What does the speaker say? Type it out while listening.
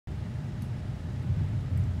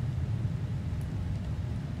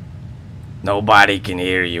Nobody can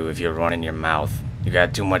hear you if you're running your mouth. You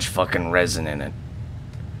got too much fucking resin in it.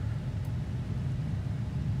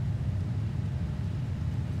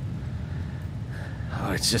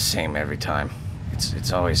 Oh, it's just the same every time.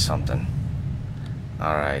 It's always something.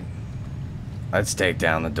 Alright. Let's take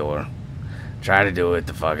down the door. Try to do it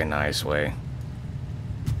the fucking nice way.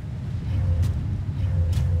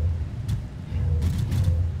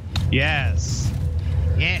 Yes.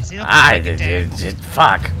 Yes.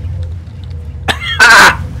 Fuck.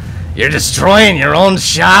 You're destroying your own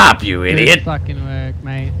shop, you idiot. Good fucking work,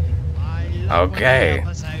 mate. Okay.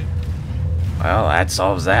 Well, that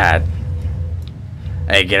solves that.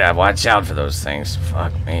 Hey, watch out for those things.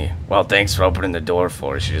 Fuck me. Well, thanks for opening the door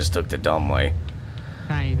for us. You just took the dumb way.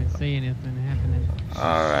 Can't even see anything happening.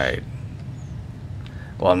 Alright.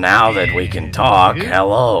 Well, now that we can talk,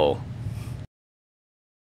 hello.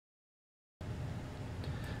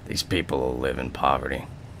 These people who live in poverty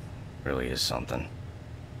really is something.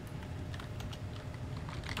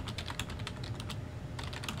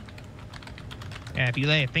 Yeah, if you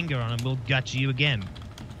lay a finger on him, we'll gut you again.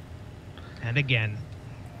 And again.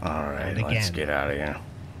 Alright, let's get out of here.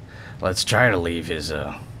 Let's try to leave his,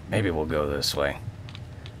 maybe we'll go this way.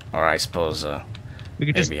 Or I suppose, we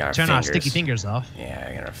could just turn our sticky fingers off.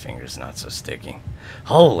 Yeah, our fingers not so sticky.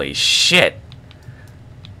 Holy shit!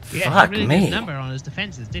 Yeah, fuck he really me. did a number on his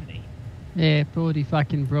defenses, didn't he? Yeah, 40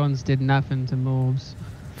 fucking bronze did nothing to mobs.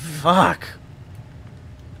 Fuck!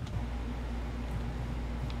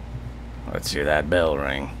 Let's hear that bell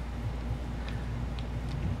ring.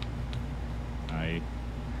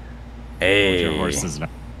 Hey, your horses now.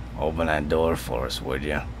 Open that door for us, would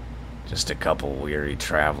you? Just a couple weary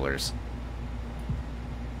travelers.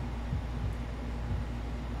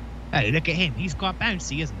 Hey, look at him. He's quite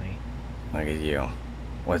bouncy, isn't he? Look at you.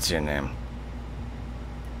 What's your name?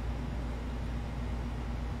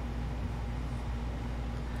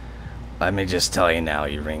 Let me just tell you now,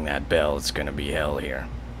 you ring that bell, it's gonna be hell here.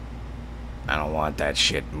 I don't want that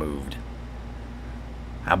shit moved.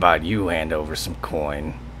 How about you hand over some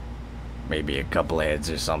coin? Maybe a couple heads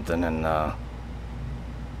or something, and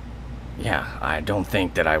yeah, I don't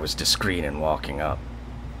think that I was discreet in walking up.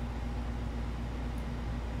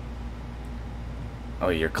 Oh,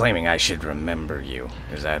 you're claiming I should remember you.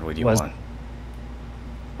 Is that what you want?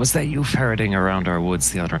 Was that you ferreting around our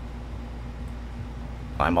woods the other?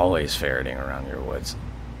 I'm always ferreting around your woods.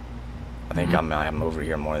 I think I'm over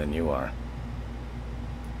here more than you are.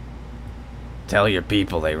 Tell your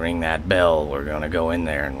people they ring that bell. We're gonna go in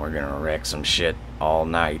there and we're gonna wreck some shit all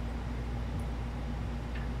night.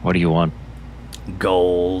 What do you want?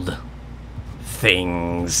 Gold.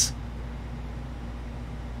 Things.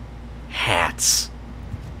 Hats.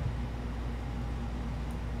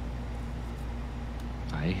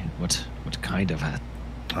 What kind of hat?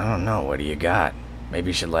 I don't know. What do you got? Maybe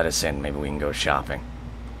you should let us in. Maybe we can go shopping.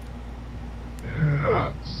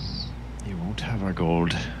 You won't have our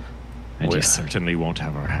gold. And you certainly won't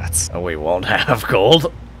have our hats. Oh, we won't have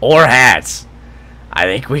gold or hats. I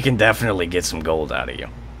think we can definitely get some gold out of you.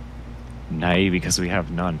 Nay, because we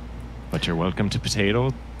have none. But you're welcome to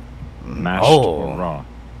potatoes, mashed or raw.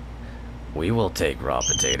 We will take raw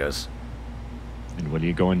potatoes. And will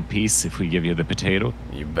you go in peace if we give you the potato?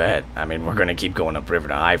 You bet. I mean, we're gonna keep going upriver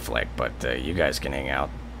to High Fleck, but you guys can hang out.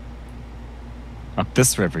 Up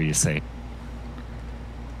this river, you say?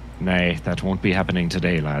 Nay, that won't be happening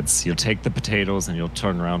today, lads. You'll take the potatoes and you'll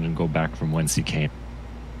turn around and go back from whence you came.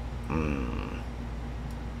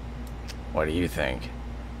 What do you think?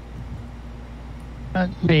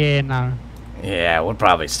 Yeah, no. Yeah, we're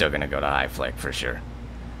probably still gonna go to High Fleck for sure.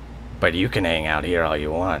 But you can hang out here all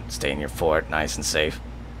you want. Stay in your fort, nice and safe.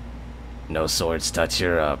 No swords touch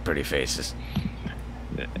your pretty faces.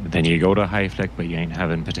 Then you go to High Fleck, but you ain't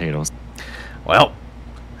having potatoes. Well,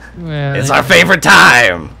 it's our favorite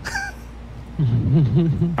time!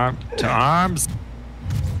 To arms!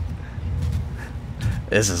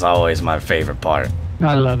 This is always my favorite part.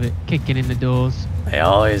 I love it. Kicking in the doors. They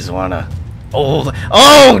always wanna... Oh!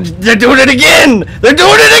 They're doing it again! They're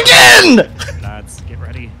doing it again! Lads, get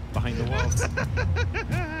ready. Behind the walls.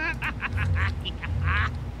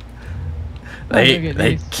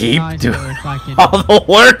 They keep doing all the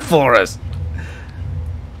work for us.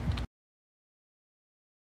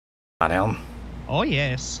 On Helm? Oh,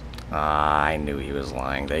 yes. I knew he was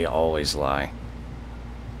lying. They always lie.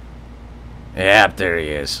 Yep, there he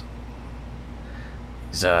is.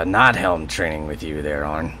 He's not Helm training with you there,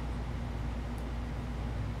 Arn.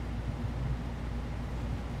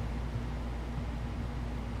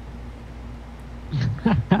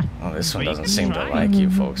 Well, this one doesn't seem to like you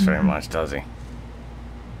folks very much, does he?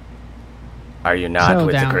 Are you not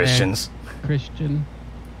with the Christians? Christian.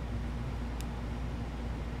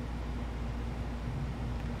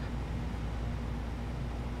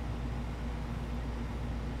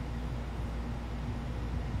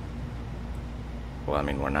 Well, I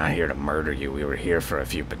mean, we're not here to murder you. We were here for a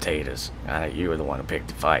few potatoes. You were the one who picked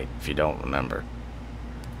the fight, if you don't remember.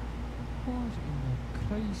 What in the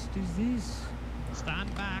Christ is this?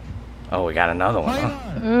 Stand back. Oh, we got another one,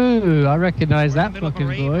 huh? Ooh, I recognise We're that in the middle of a fucking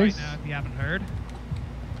raid voice. right now, if you haven't heard.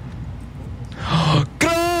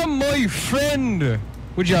 Graham, my friend!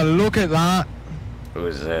 Would you look at that? Who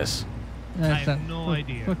is this? That's have that no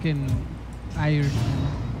idea. Fucking Irish.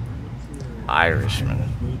 Irishman.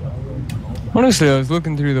 Honestly, I was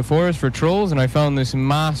looking through the forest for trolls and I found this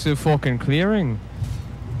massive fucking clearing.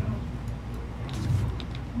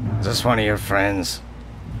 Is this one of your friends?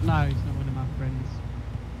 No, he's not one of my friends.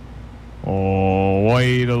 Oh,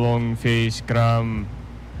 why the long face, Graham?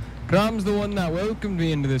 Graham's the one that welcomed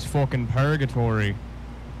me into this fucking purgatory.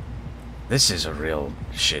 This is a real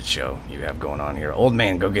shit show you have going on here. Old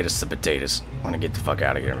man, go get us the potatoes. I want to get the fuck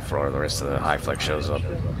out of here before the rest of the high flex shows up.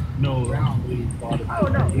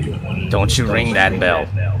 Don't you ring that bell.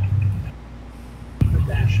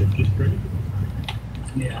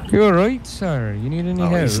 You alright, sir? You need any Oh,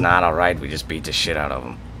 help? he's not alright. We just beat the shit out of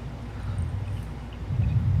him.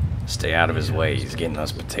 Stay out of his way. He's getting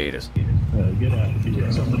us potatoes. Get out of here.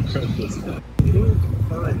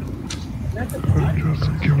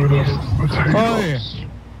 Hi.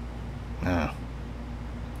 Oh.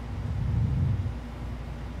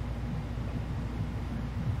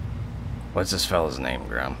 What's this fella's name,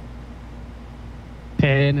 Graham?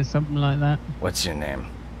 Payne or something like that. What's your name?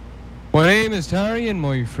 My name is Tarian,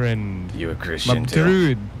 my friend. You a I'm a Christian too?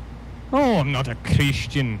 druid. Oh, I'm not a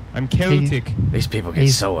Christian. I'm Celtic. These people get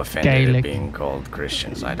He's so offended at Gaelic. being called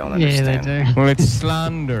Christians. I don't Yeah, understand. they do. Well, it's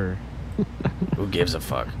slander. Who gives a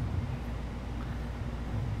fuck?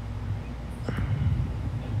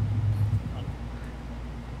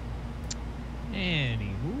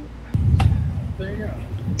 Anywho.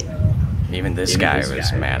 Even this guy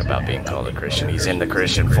was mad about being called a Christian. He's in the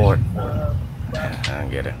Christian fort. I don't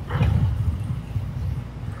get it.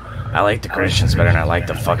 I like the Christians better than I like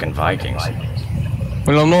the fucking Vikings.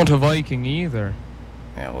 Well, I'm not a Viking either.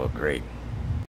 Yeah, well, great.